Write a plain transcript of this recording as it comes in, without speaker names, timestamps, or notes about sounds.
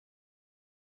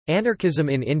Anarchism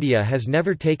in India has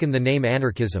never taken the name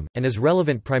anarchism, and is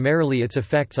relevant primarily its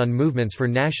effects on movements for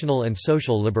national and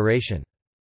social liberation.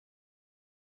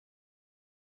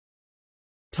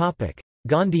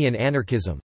 Gandhian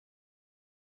anarchism.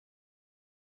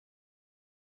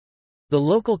 The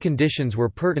local conditions were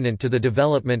pertinent to the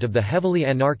development of the heavily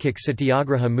anarchic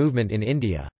Satyagraha movement in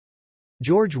India.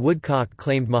 George Woodcock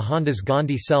claimed Mohandas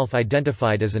Gandhi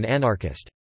self-identified as an anarchist.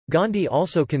 Gandhi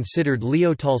also considered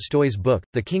Leo Tolstoy's book,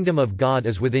 The Kingdom of God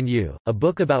is Within You, a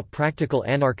book about practical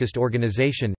anarchist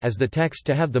organization, as the text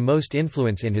to have the most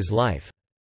influence in his life.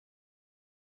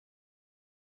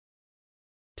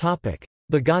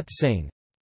 Bhagat Singh.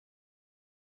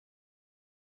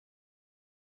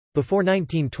 Before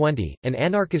 1920, an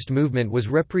anarchist movement was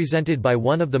represented by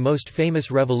one of the most famous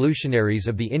revolutionaries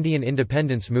of the Indian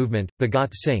independence movement,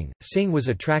 Bhagat Singh. Singh was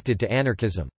attracted to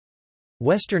anarchism.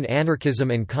 Western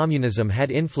anarchism and communism had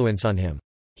influence on him.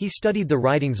 He studied the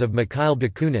writings of Mikhail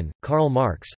Bakunin, Karl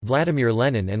Marx, Vladimir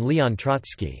Lenin and Leon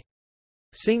Trotsky.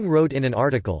 Singh wrote in an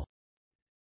article,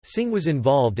 Singh was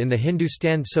involved in the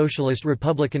Hindustan Socialist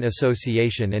Republican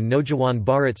Association and Naujawan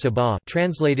Bharat Sabha,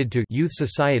 translated to Youth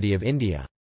Society of India.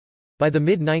 By the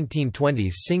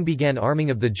mid-1920s Singh began arming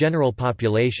of the general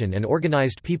population and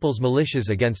organised people's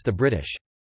militias against the British.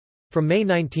 From May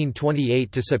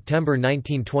 1928 to September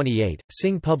 1928,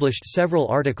 Singh published several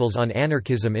articles on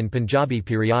anarchism in Punjabi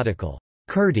periodical,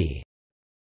 Kirti.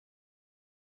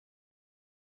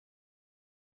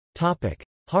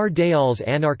 Har Dayal's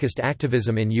anarchist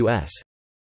activism in U.S.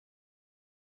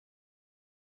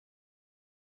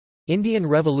 Indian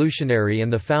revolutionary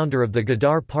and the founder of the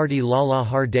Ghadar Party Lala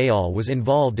Har Dayal was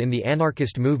involved in the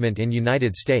anarchist movement in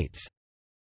United States.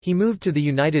 He moved to the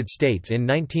United States in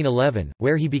 1911,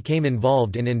 where he became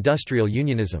involved in industrial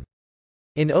unionism.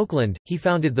 In Oakland, he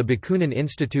founded the Bakunin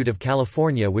Institute of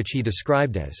California, which he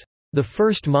described as the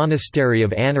first monastery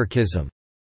of anarchism.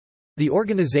 The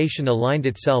organization aligned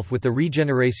itself with the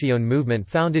Regeneración movement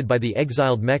founded by the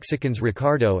exiled Mexicans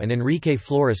Ricardo and Enrique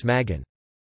Flores Magón.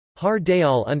 Har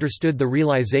Dayal understood the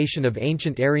realization of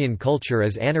ancient Aryan culture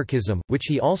as anarchism, which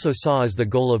he also saw as the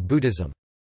goal of Buddhism.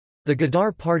 The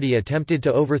Ghadar Party attempted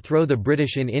to overthrow the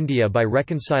British in India by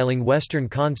reconciling Western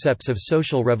concepts of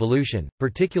social revolution,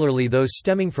 particularly those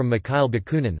stemming from Mikhail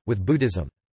Bakunin, with Buddhism.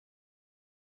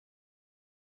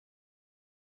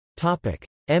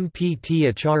 M.P.T.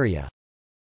 Acharya.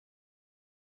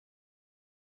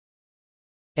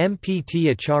 M.P.T.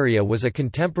 Acharya was a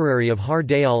contemporary of Har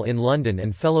Dayal in London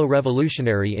and fellow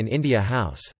revolutionary in India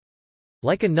House.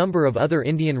 Like a number of other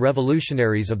Indian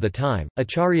revolutionaries of the time,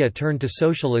 Acharya turned to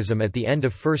socialism at the end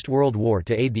of First World War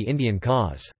to aid the Indian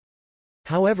cause.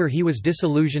 However, he was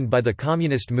disillusioned by the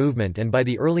communist movement and by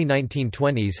the early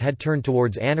 1920s had turned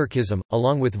towards anarchism,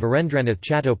 along with Virendranath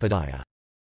Chattopadhyaya.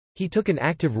 He took an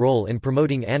active role in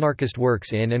promoting anarchist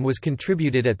works in and was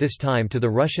contributed at this time to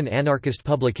the Russian anarchist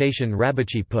publication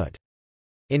Rabochi Put.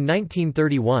 In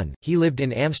 1931, he lived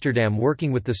in Amsterdam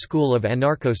working with the school of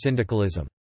anarcho-syndicalism.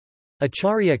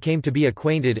 Acharya came to be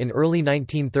acquainted in early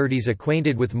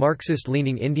 1930s with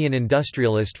Marxist-leaning Indian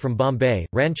industrialist from Bombay,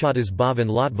 Ranchhadass Bhavan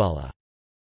Lotwala.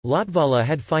 Lotwala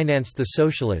had financed The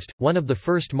Socialist, one of the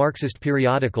first Marxist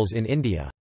periodicals in India.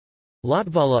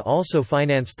 Lotwala also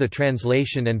financed the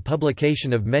translation and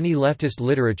publication of many leftist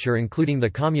literature including the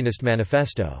Communist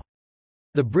Manifesto.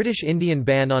 The British Indian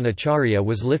ban on Acharya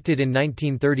was lifted in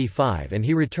 1935 and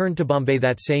he returned to Bombay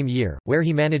that same year, where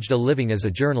he managed a living as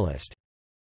a journalist.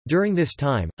 During this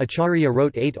time, Acharya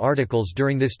wrote 8 articles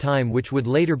during this time which would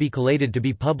later be collated to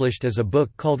be published as a book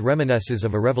called Reminiscences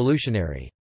of a Revolutionary.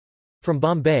 From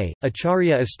Bombay,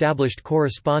 Acharya established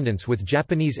correspondence with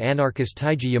Japanese anarchist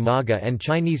Taiji Yamaga and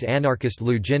Chinese anarchist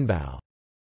Liu Jinbao.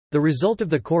 The result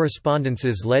of the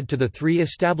correspondences led to the 3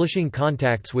 establishing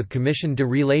contacts with Commission de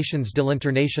Relations de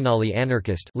l'Internationale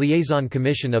Anarchiste, Liaison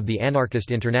Commission of the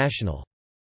Anarchist International.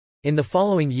 In the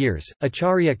following years,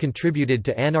 Acharya contributed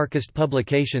to anarchist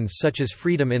publications such as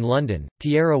Freedom in London,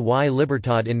 Tierra y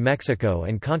Libertad in Mexico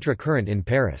and Contra Current in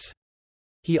Paris.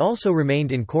 He also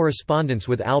remained in correspondence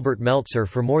with Albert Meltzer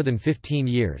for more than 15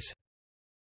 years.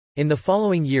 In the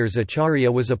following years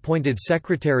Acharya was appointed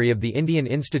Secretary of the Indian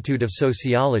Institute of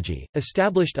Sociology,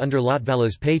 established under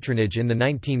Lotwala's patronage in the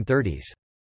 1930s.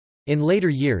 In later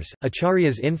years,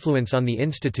 Acharya's influence on the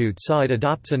institute saw it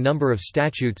adopts a number of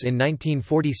statutes in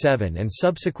 1947 and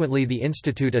subsequently the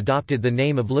institute adopted the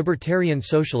name of Libertarian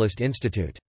Socialist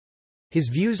Institute. His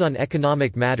views on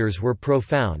economic matters were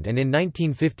profound and in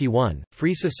 1951,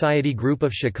 Free Society Group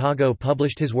of Chicago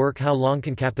published his work How Long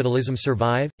Can Capitalism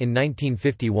Survive? In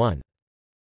 1951.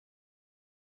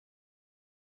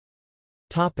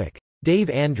 Dave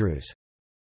Andrews.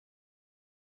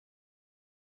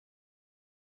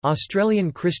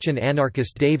 Australian Christian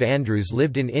anarchist Dave Andrews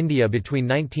lived in India between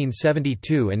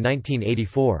 1972 and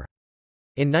 1984.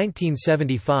 In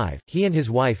 1975, he and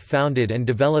his wife founded and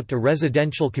developed a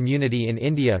residential community in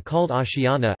India called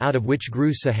Ashiana, out of which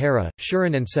grew Sahara,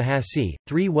 Shuran and Sahasi,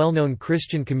 three well-known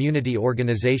Christian community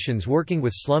organizations working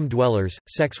with slum dwellers,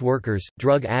 sex workers,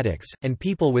 drug addicts, and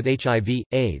people with HIV,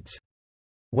 AIDS.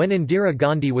 When Indira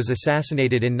Gandhi was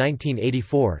assassinated in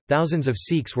 1984, thousands of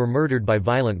Sikhs were murdered by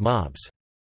violent mobs.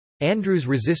 Andrews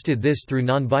resisted this through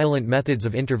non-violent methods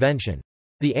of intervention.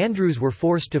 The Andrews were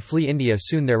forced to flee India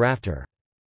soon thereafter.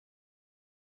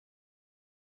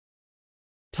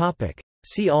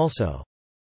 See also: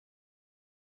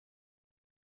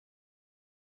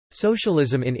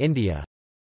 Socialism in India,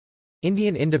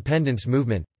 Indian independence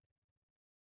movement.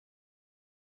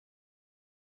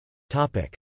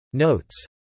 Notes.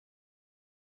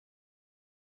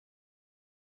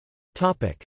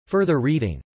 Further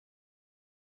reading: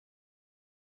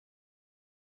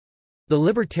 The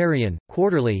Libertarian,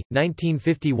 Quarterly,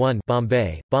 1951,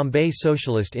 Bombay, Bombay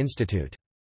Socialist Institute.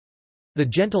 The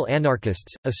Gentle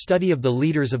Anarchists, A Study of the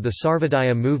Leaders of the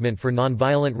Sarvodaya Movement for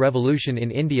Nonviolent Revolution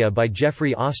in India by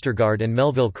Geoffrey Ostergaard and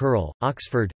Melville Curl,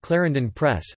 Oxford, Clarendon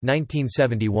Press,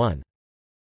 1971.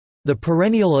 The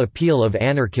Perennial Appeal of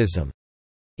Anarchism.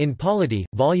 In Polity,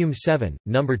 Volume 7,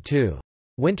 No. 2.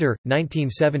 Winter,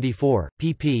 1974,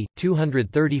 pp.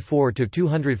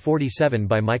 234–247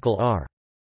 by Michael R.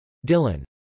 Dillon.